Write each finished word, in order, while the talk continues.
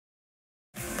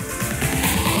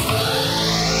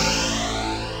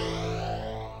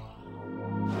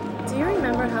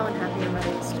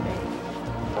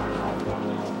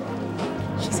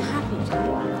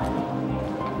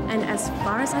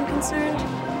concerned,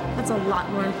 that's a lot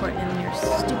more important than your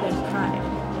stupid pride.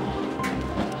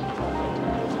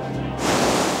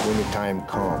 When the time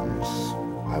comes,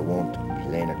 I want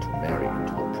Lena to marry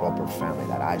into a proper family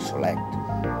that I select.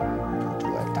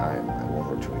 Until that time, I want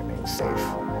her to remain safe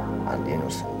and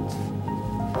innocent.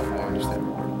 I understand.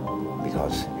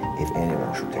 Because if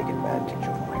anyone should take advantage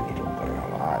of my little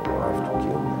girl, I will have to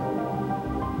kill them.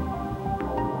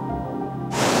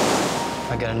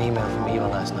 I got an email from Eva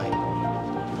last night.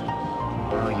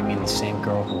 Oh, you mean the same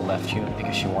girl who left you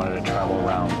because she wanted to travel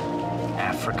around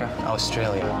Africa?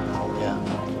 Australia, yeah.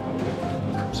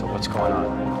 So what's going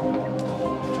on?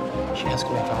 She asked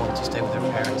me if I wanted to stay with her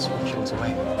parents when she was away.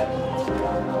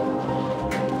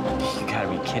 You gotta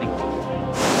be kidding me.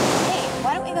 Hey,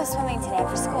 why don't we go swimming today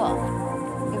after school?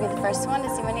 You'll be the first one to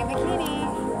see my new bikini.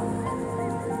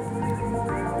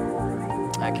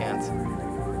 I can't.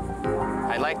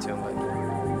 I'd like to, but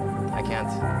I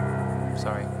can't.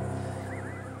 Sorry.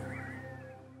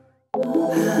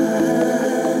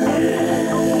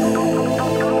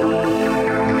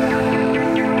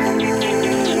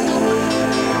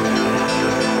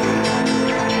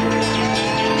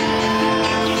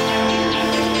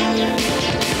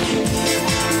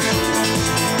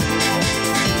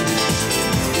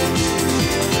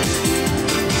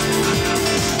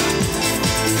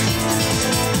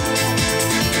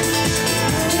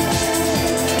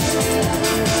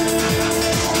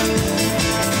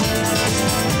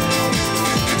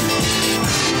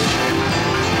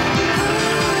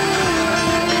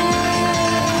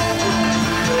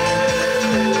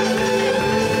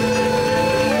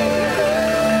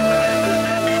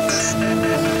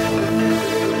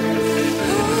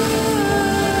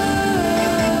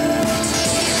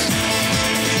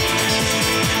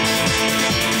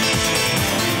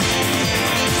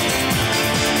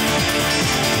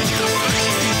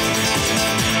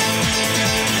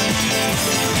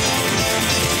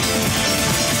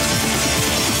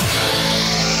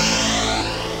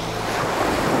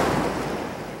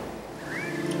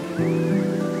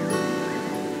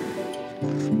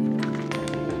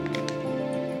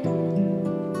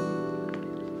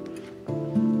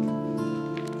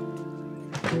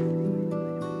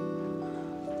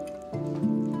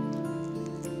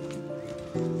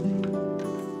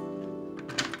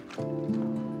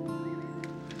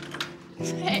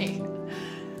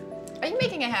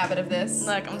 Of this.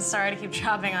 Look, I'm sorry to keep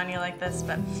chopping on you like this,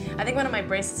 but I think one of my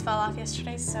braces fell off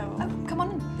yesterday, so... Oh, come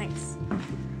on in. Thanks.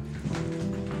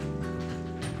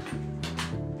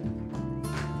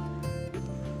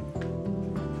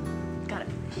 Got it.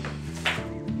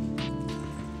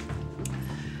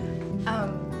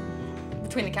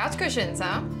 Between the couch cushions,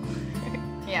 huh?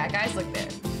 Yeah, guys look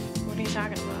there. What are you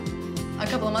talking about?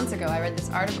 A couple of months ago, I read this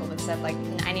article that said like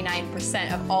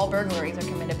 99% of all burglaries are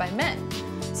committed by men.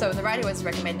 So the writer was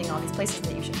recommending all these places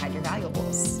that you should hide your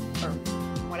valuables, or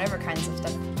whatever kinds of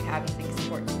stuff you have you think is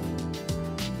important.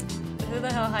 But who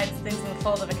the hell hides things in the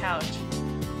fold of a couch?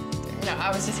 No,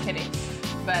 I was just kidding.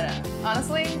 But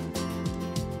honestly,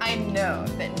 I know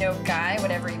that no guy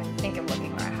would ever even think of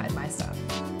looking where I hide my stuff.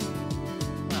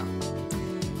 Well,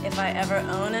 if I ever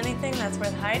own anything that's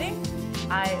worth hiding,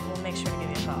 I will make sure to give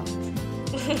you a call.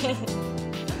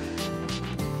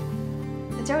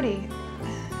 Jody.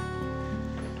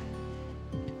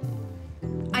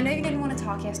 I know you didn't want to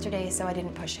talk yesterday, so I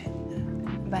didn't push it.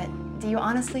 But do you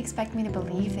honestly expect me to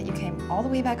believe that you came all the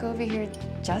way back over here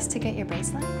just to get your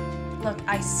bracelet? Look,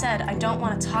 I said I don't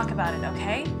want to talk about it,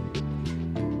 okay?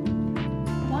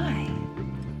 Why?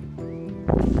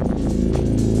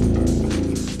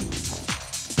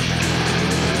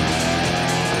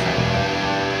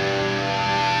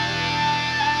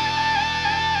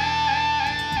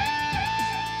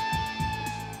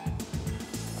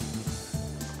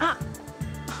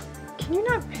 Can you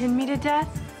not pin me to death?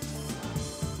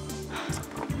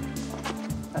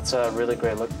 That's a really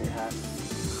great look that you had,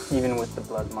 even with the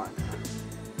blood mark.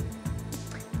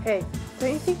 Hey,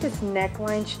 don't you think this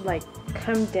neckline should, like,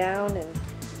 come down and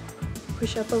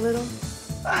push up a little?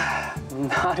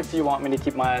 Not if you want me to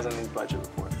keep my eyes on these budget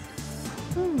reports.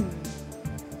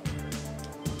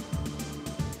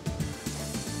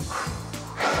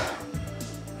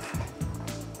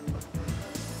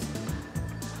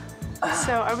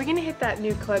 So, are we gonna hit that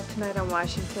new club tonight on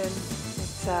Washington?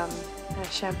 It's a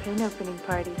champagne opening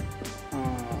party.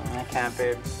 I can't,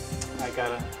 babe. I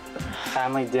got a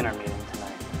family dinner meeting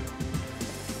tonight.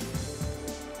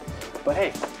 But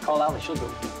hey, call Ali, she'll go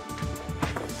with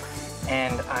you.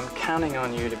 And I'm counting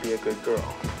on you to be a good girl.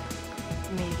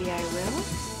 Maybe I will,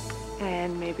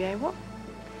 and maybe I won't.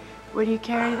 What do you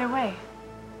care either way?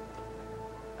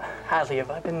 Ali, have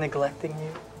I been neglecting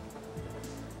you?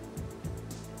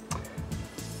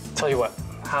 Tell you what,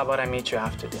 how about I meet you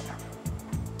after dinner?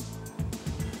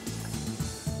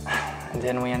 And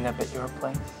then we end up at your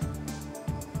place.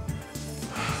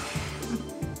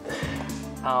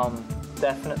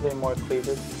 Definitely more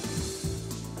cleavage.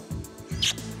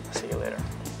 See you later.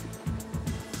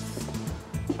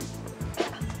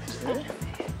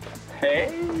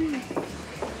 Hey.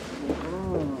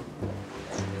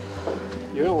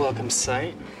 You're a welcome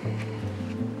sight.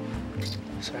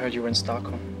 So I heard you were in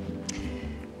Stockholm.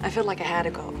 I felt like I had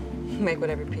to go, make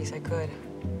whatever peace I could.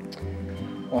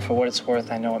 Well, for what it's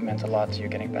worth, I know it meant a lot to you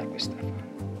getting back with Stefan.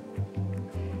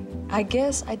 I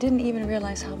guess I didn't even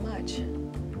realize how much.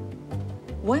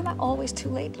 Why am I always too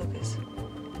late, Lucas?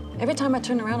 Every time I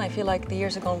turn around, I feel like the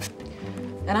years are gone,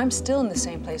 and I'm still in the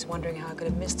same place, wondering how I could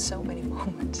have missed so many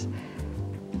moments.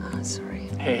 Ah, sorry.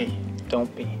 Hey,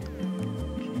 don't be.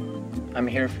 I'm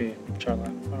here for you,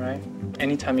 Charlotte, all right?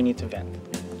 Anytime you need to vent.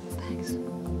 Thanks.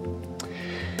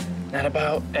 Not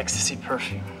about ecstasy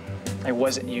perfume. It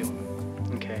wasn't you,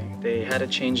 okay? They had a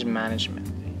change in management.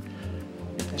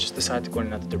 They just decided to go in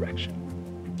another direction.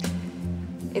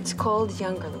 It's called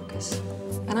younger, Lucas.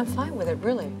 And I'm fine with it,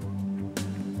 really.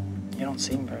 You don't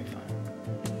seem very fine.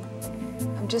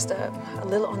 I'm just a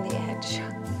little on the edge.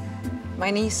 My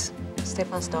niece,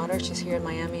 Stefan's daughter, she's here in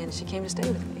Miami, and she came to stay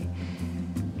with me.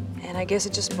 And I guess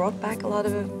it just brought back a lot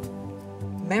of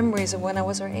memories of when I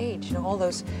was her age. You know, all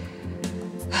those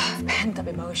pent-up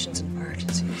emotions and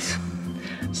emergencies.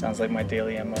 Sounds like my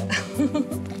daily MO.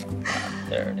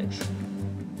 There it is.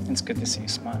 It's good to see you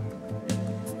smile.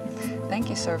 Thank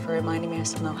you, sir, for reminding me I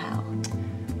still know how.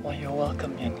 Well, you're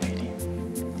welcome, young lady.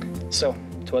 So,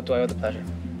 to what do I owe the pleasure?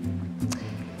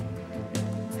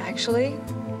 Actually,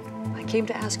 I came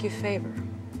to ask you a favor.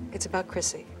 It's about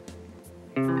Chrissy.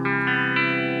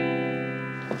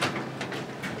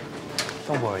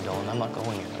 Don't worry, Dolan. I'm not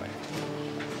going anywhere.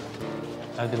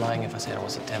 I'd be lying if I said I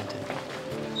wasn't tempted.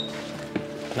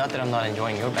 Not that I'm not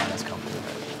enjoying your badass company,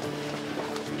 but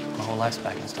my whole life's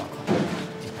back in Stockholm.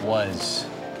 It was.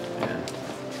 Yeah.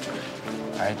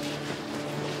 All right.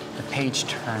 The page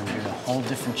turned. You're in a whole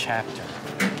different chapter.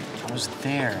 I was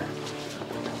there.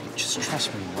 Just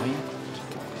trust me, will you?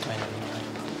 I know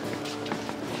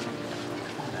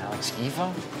Come on, Alex.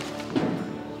 Eva?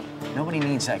 Nobody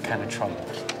needs that kind of trouble.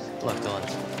 Look, Dolan,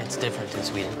 it's different in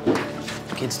Sweden.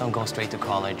 Kids don't go straight to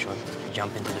college or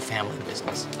jump into the family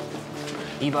business.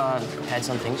 Eva had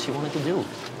some things she wanted to do.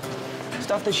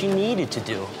 Stuff that she needed to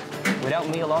do without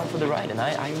me along for the ride, and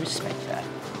I respect that.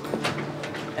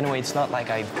 Anyway, it's not like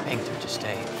I begged her to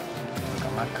stay. Look,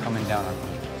 I'm not coming down on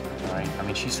Eva, all right? I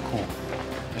mean, she's cool.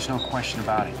 There's no question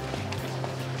about it.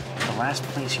 The last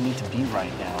place you need to be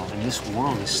right now in this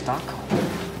world is Stockholm.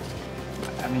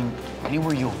 I mean,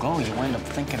 anywhere you'll go, you end up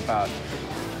thinking about,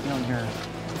 you know, your...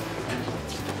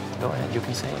 Go ahead, you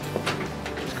can say it.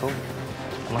 It's cool.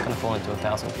 I'm not gonna fall into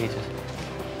 1,000 pieces.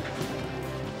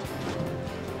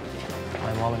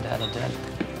 My mom and dad are dead.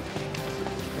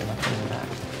 They're not coming back.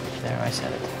 There, I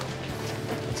said it.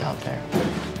 It's out there.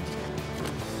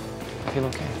 I feel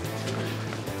okay.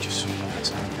 Just so you know,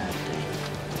 it's not a bad thing.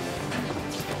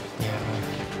 Yeah, right.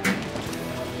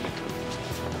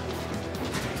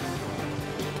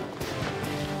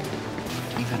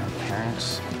 Even her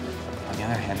parents, on the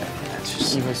other hand, that's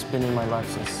just... Eva's been in my life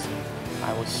since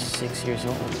I was 6 years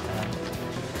old,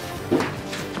 and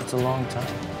it's a long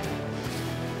time.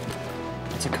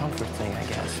 It's a comfort thing, I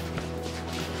guess.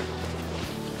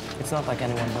 It's not like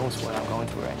anyone knows what I'm going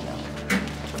through right now,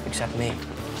 except me.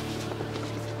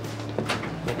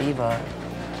 But Eva,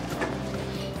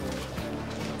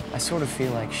 I sort of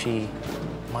feel like she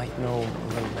might know a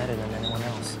little better than anyone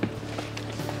else.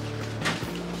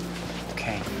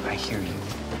 Okay, I hear you.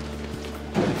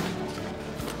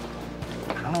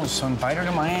 I don't know, so invite her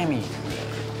to Miami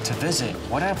to visit,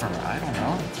 whatever, I don't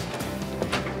know.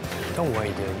 Don't worry,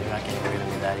 dude. You're not getting rid of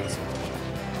me that easy.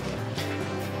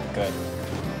 Good.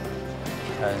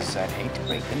 Because I'd hate to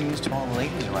break the news to all the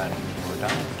ladies around here who are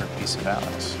dying for a piece of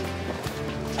Alex.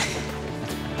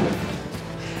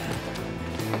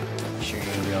 Sure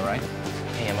you're gonna be all right?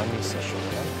 Hey, I'm a musician,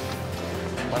 you know?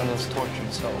 One of those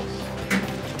tortured souls.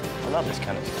 I love this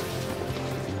kind of stuff.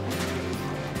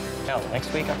 Hell,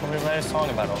 next week I'll probably write a song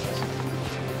about all this.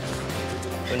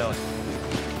 Who knows?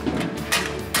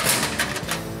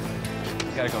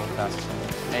 Gotta go fast.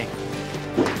 Hey,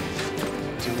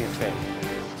 do me a favor.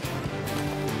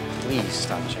 Please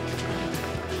stop checking for me.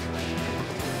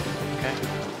 Okay?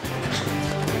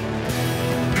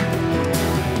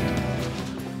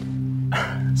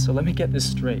 So let me get this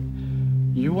straight.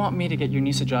 You want me to get your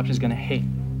niece a job she's gonna hate?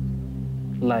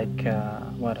 Like,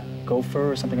 what, a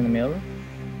gopher or something in the mailroom?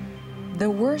 The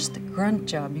worst grunt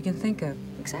job you can think of.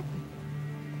 Exactly.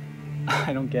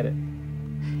 I don't get it.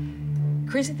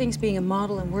 Chrissy thinks being a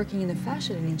model and working in the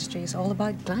fashion industry is all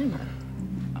about glamour.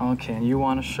 Okay, and you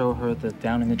want to show her the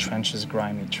down-in-the-trenches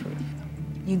grimy truth.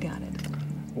 You got it.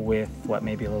 With, what,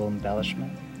 maybe a little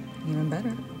embellishment? Even better.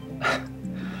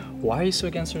 Why are you so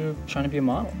against her trying to be a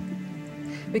model?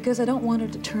 Because I don't want her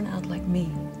to turn out like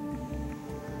me.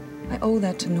 I owe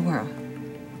that to Nora.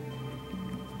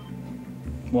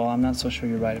 Well, I'm not so sure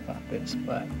you're right about this,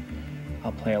 but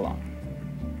I'll play along.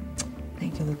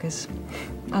 Thank you, Lucas.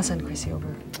 I'll send Chrissy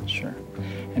over. Sure.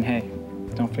 And hey,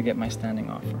 don't forget my standing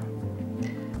offer.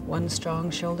 One strong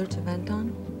shoulder to vent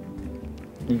on?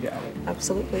 You got it.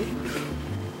 Absolutely.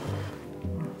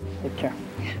 Take care.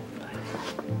 Yeah.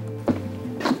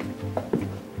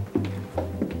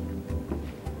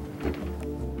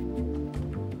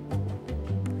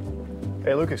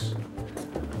 Hey, Lucas.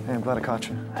 Hey, I'm glad I caught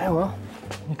you. Hey, well,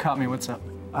 you caught me. What's up?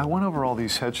 I went over all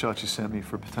these headshots you sent me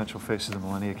for potential Faces of the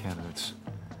Millennia candidates.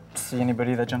 See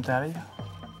anybody that jumped out at you?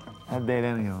 I'd date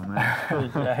any of them,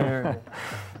 man. Yeah, I heard it.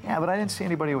 Yeah, but I didn't see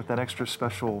anybody with that extra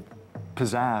special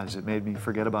pizzazz. It made me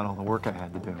forget about all the work I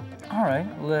had to do. All right.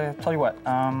 Well, tell you what.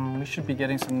 We should be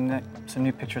getting some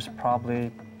new pictures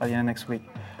probably by the end of next week.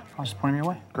 I'll just point them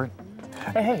your way. Great.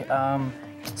 Hey,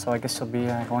 so I guess you'll be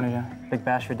going to a big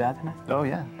bash for your dad tonight? Oh,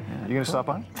 yeah. You gonna stop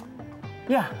by?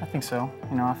 Yeah, I think so.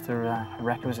 You know, after a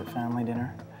requisite family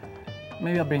dinner.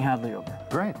 Maybe I'll bring Hadley over.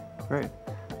 Great, great.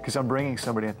 Because I'm bringing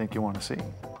somebody I think you want to see.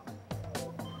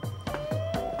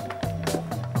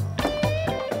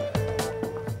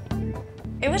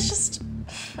 It was just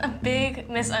a big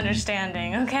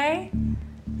misunderstanding, okay?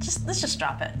 Let's just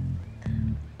drop it.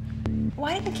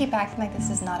 Why do you keep acting like this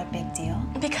is not a big deal?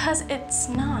 Because it's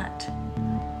not.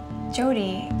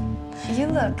 Jody, you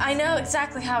look... I know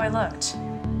exactly how I looked.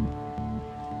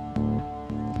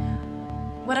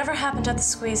 Whatever happened at the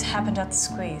squeeze happened at the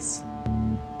squeeze.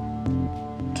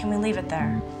 Can we leave it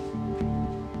there?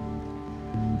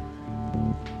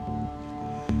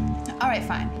 All right,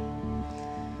 fine.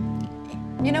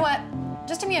 You know what?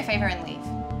 Just do me a favor and leave.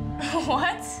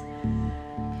 What?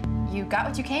 You got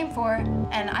what you came for,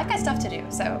 and I've got stuff to do,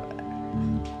 so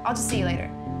I'll just see you later.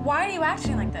 Why are you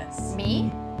acting like this?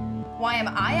 Me? Why am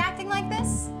I acting like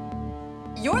this?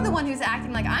 You're the one who's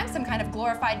acting like I'm some kind of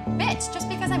glorified bitch just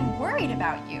because I'm worried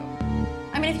about you.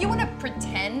 I mean, if you want to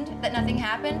pretend that nothing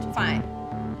happened, fine.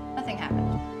 Nothing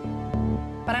happened.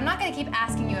 But I'm not going to keep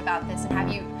asking you about this and have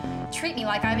you treat me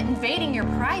like I'm invading your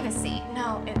privacy.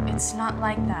 No, it's not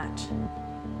like that.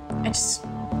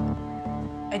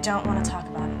 I don't want to talk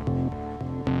about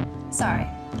it. Sorry,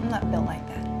 I'm not built like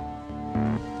that.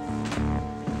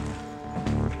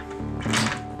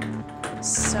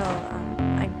 So,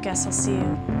 I guess I'll see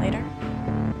you later?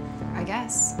 I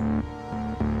guess.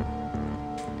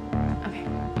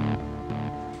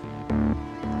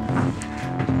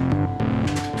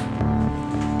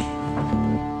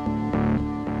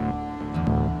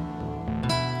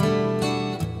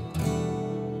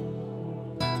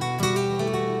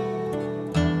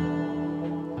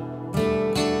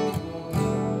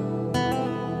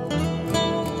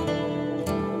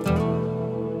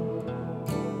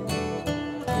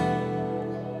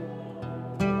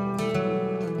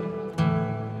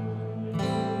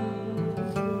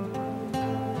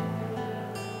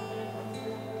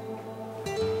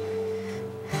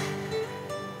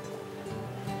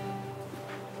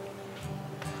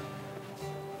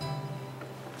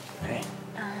 Okay.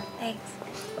 Thanks.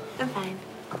 I'm fine.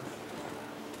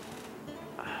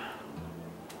 Are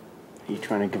you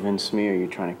trying to convince me or are you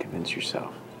trying to convince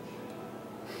yourself?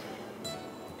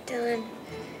 Dylan,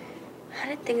 how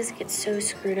did things get so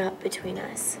screwed up between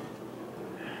us?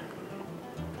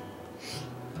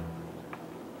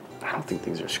 I don't think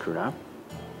things are screwed up.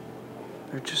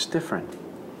 They're just different.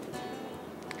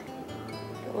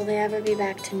 Will they ever be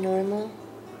back to normal?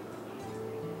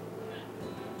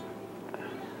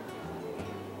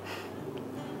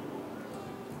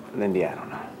 Lindy, I don't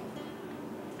know.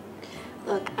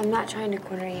 Look, I'm not trying to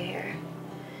corner you here.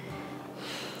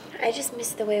 I just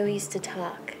miss the way we used to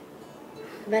talk.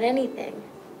 About anything.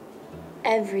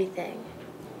 Everything.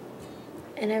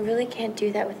 And I really can't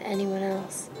do that with anyone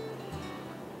else.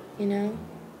 You know?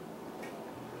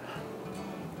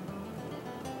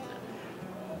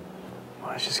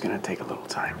 Well, it's just gonna take a little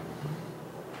time.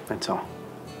 That's all.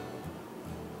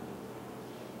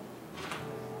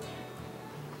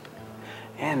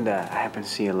 And I happened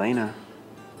to see Elena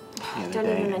the other Don't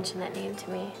day. even mention that name to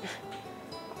me.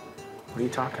 What are you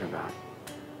talking about?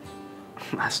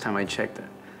 Last time I checked it,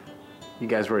 you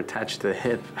guys were attached to the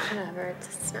hip. Whatever,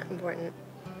 it's not important.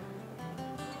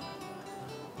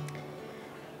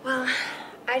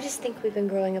 I just think we've been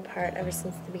growing apart ever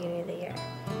since the beginning of the year.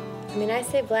 I mean, I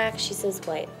say black, she says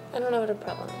white. I don't know what her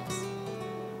problem is.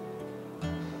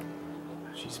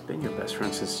 She's been your best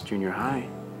friend since junior high.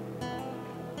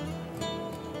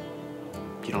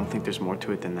 You don't think there's more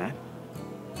to it than that?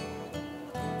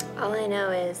 All I know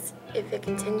is, if it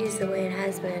continues the way it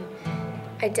has been,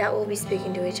 I doubt we'll be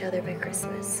speaking to each other by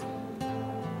Christmas.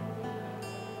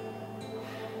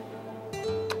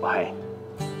 Why?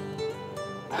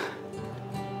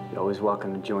 You're always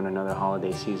welcome to join another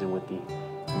holiday season with the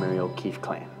Mary O'Keefe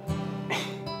clan.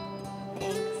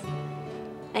 Thanks.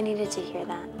 I needed to hear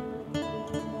that.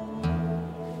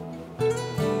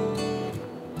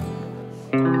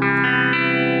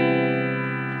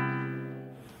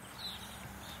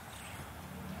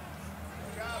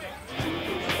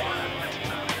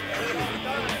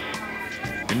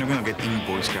 You're not gonna get any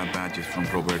Boy Scout badges from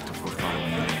Roberto for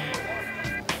following you.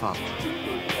 Pop,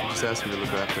 just ask me to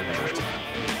look after her.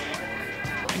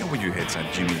 I know where your head's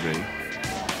at, Jimmy Ray.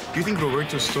 You think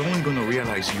Roberto's suddenly gonna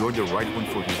realize you're the right one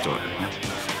for his daughter, huh?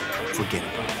 Forget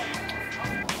about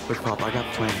it. Look, Pop, I got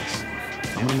plans.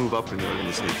 I'm gonna move up in the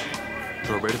organization.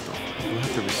 Roberto, you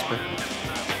have to respect me.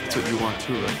 That's what you want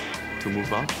too, right? To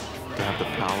move up, to have the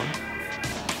power.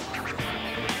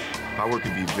 Power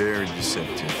could be very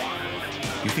deceptive.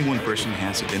 You think one person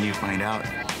has it, then you find out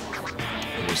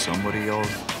it was somebody else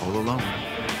all along.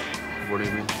 What do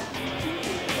you mean?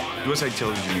 Do as I tell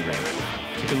you, Jimmy Ray.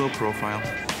 Keep a low profile,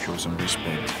 show some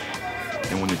respect.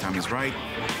 And when the time is right,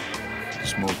 the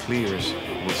smoke clears,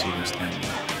 we'll see who's standing.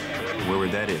 Whoever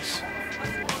that is,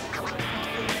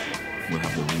 will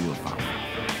have the real power.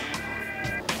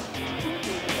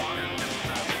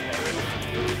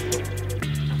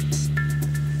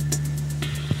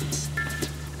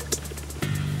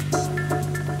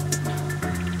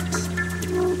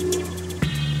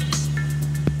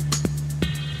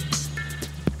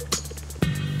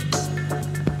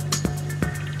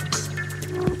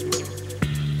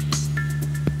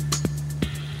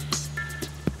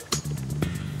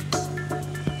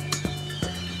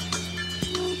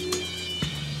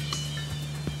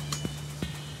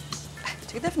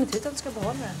 Definitivt att du ska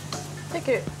behålla den.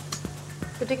 Tycker du?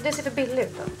 Du tycker det ser för billig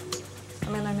ut då?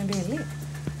 Jag menar med billig?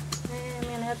 Nej,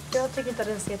 jag menar att jag tycker inte att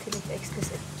den ser tillräckligt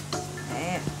exklusiv.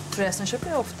 Nej, förresten köper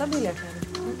jag ofta billiga kläder.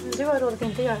 Du har råd att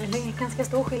inte göra det. Det är ganska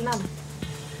stor skillnad.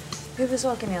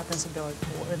 Huvudsaken är att den ser bra ut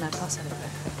på och den här passar dig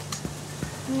perfekt.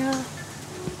 Ja,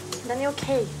 den är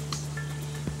okej.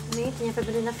 Den är inte jämfört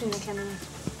med dina fina klänningar.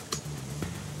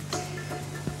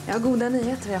 Jag har goda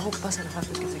nyheter. Jag hoppas i alla fall att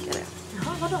du ska tycka det.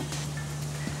 Jaha, vadå?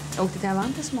 Jag åkte till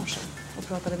Avantes i morse och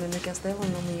pratade med Nicole om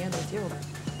att ge dig ett jobb.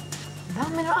 Va?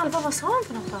 Men allvar, vad sa han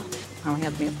för något då? Han var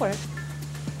helt med på det.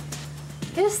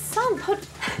 Är det sant?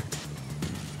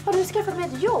 Har du skaffat mig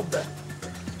ett jobb?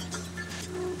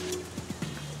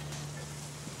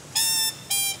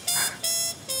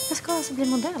 Jag ska alltså bli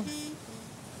modell.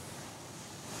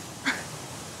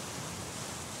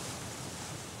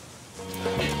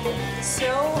 So,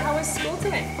 how was school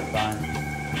today? Fine.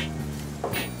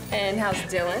 And how's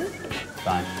Dylan?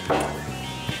 Fine.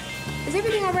 Is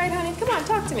everything all right, honey? Come on,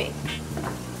 talk to me.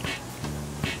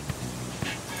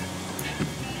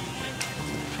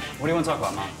 What do you want to talk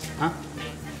about, Mom? Huh?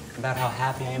 About how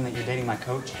happy I am that you're dating my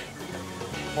coach?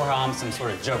 Or how I'm some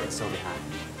sort of joke that's so behind?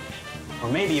 Or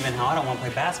maybe even how I don't want to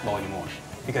play basketball anymore.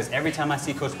 Because every time I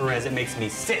see Coach Perez, it makes me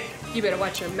sick. You better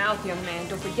watch your mouth, young man.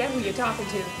 Don't forget who you're talking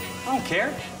to. I don't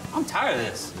care. I'm tired of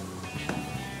this.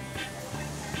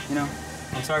 You know,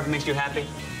 I'm sorry if it makes you happy,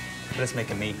 but it's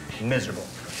making me miserable.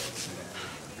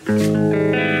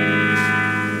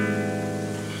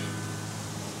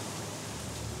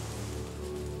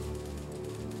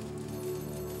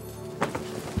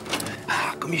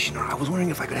 Commissioner, I was wondering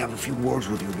if I could have a few words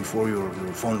with you before your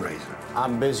fundraiser.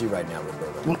 I'm busy right now,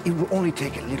 Roberto. Well, it will only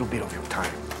take a little bit of your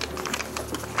time.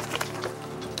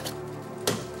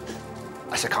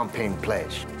 As a campaign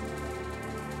pledge.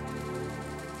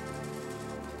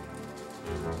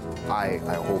 I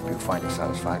hope you find it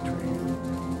satisfactory.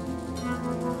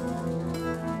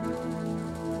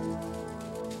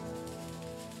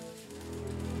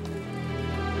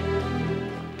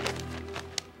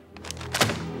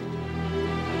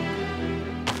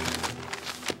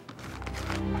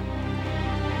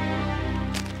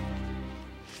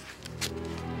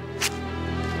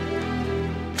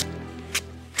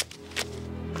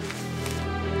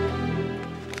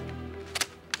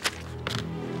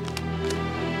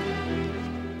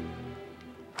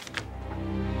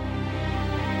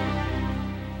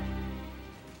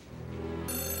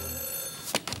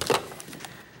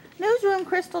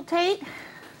 Crystal Tate?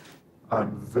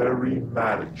 I'm very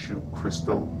mad at you,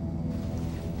 Crystal.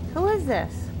 Who is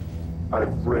this?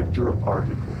 I've read your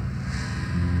article.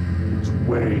 It's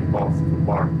way off the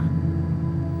mark.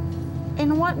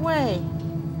 In what way?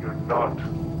 You're not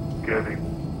getting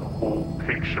the whole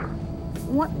picture.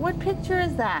 What picture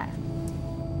is that?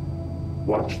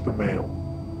 Watch the mail.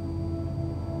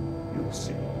 You'll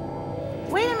see.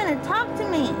 Wait a minute, talk to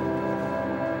me.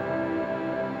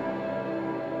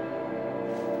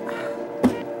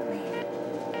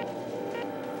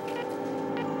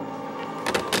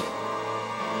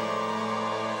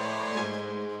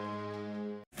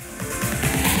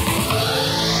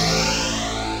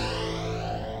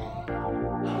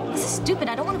 This is stupid.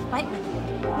 I don't want to fight with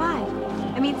you. Why?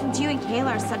 I mean, since you and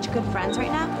Kayla are such good friends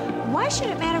right now, why should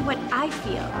it matter what I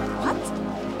feel?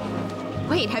 What?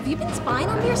 Wait, have you been spying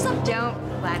on me or something? Don't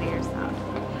flatter yourself.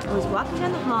 I was walking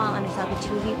down the hall and I saw the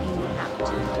two of you hanging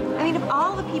out. I mean, of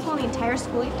all the people in the entire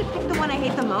school, you have to pick the one I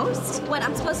hate the most? What,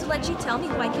 I'm supposed to let you tell me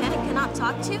who I can and cannot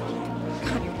talk to?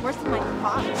 God, you're worse than my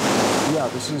father. Yeah,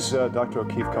 this is Dr.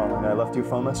 O'Keefe calling. I left you a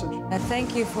phone message.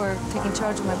 Thank you for taking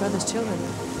charge of my brother's children.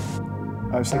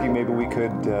 I was thinking maybe we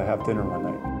could have dinner one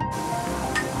night.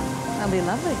 That'll be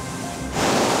lovely.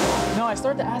 No, I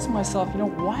started to ask myself, you know,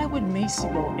 why would Macy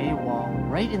go AWOL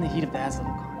right in the heat of the Adele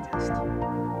contest?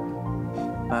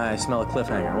 I smell a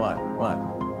cliffhanger. What?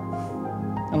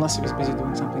 Unless he was busy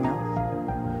doing something else.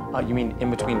 Oh, you mean in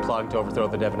between plotting to overthrow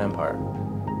the Devon Empire?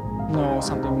 No,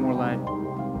 something more like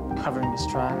covering his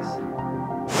tracks.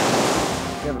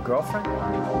 You have a girlfriend?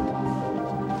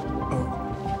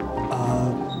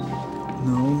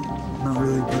 No, not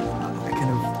really, but I kind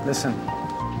of... Listen,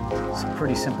 it's a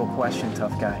pretty simple question,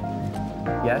 tough guy.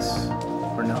 Yes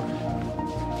or no?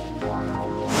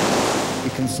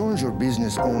 It concerns your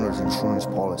business owner's insurance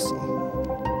policy.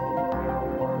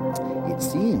 It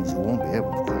seems you won't be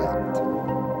able to collect.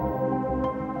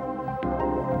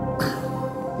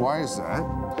 Why is that?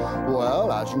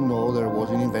 Well, as you know, there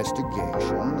was an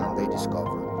investigation and they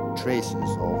discovered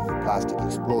traces of plastic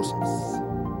explosives,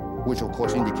 which of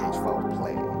course indicates foul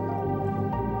play.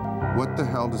 What the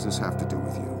hell does this have to do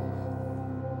with you?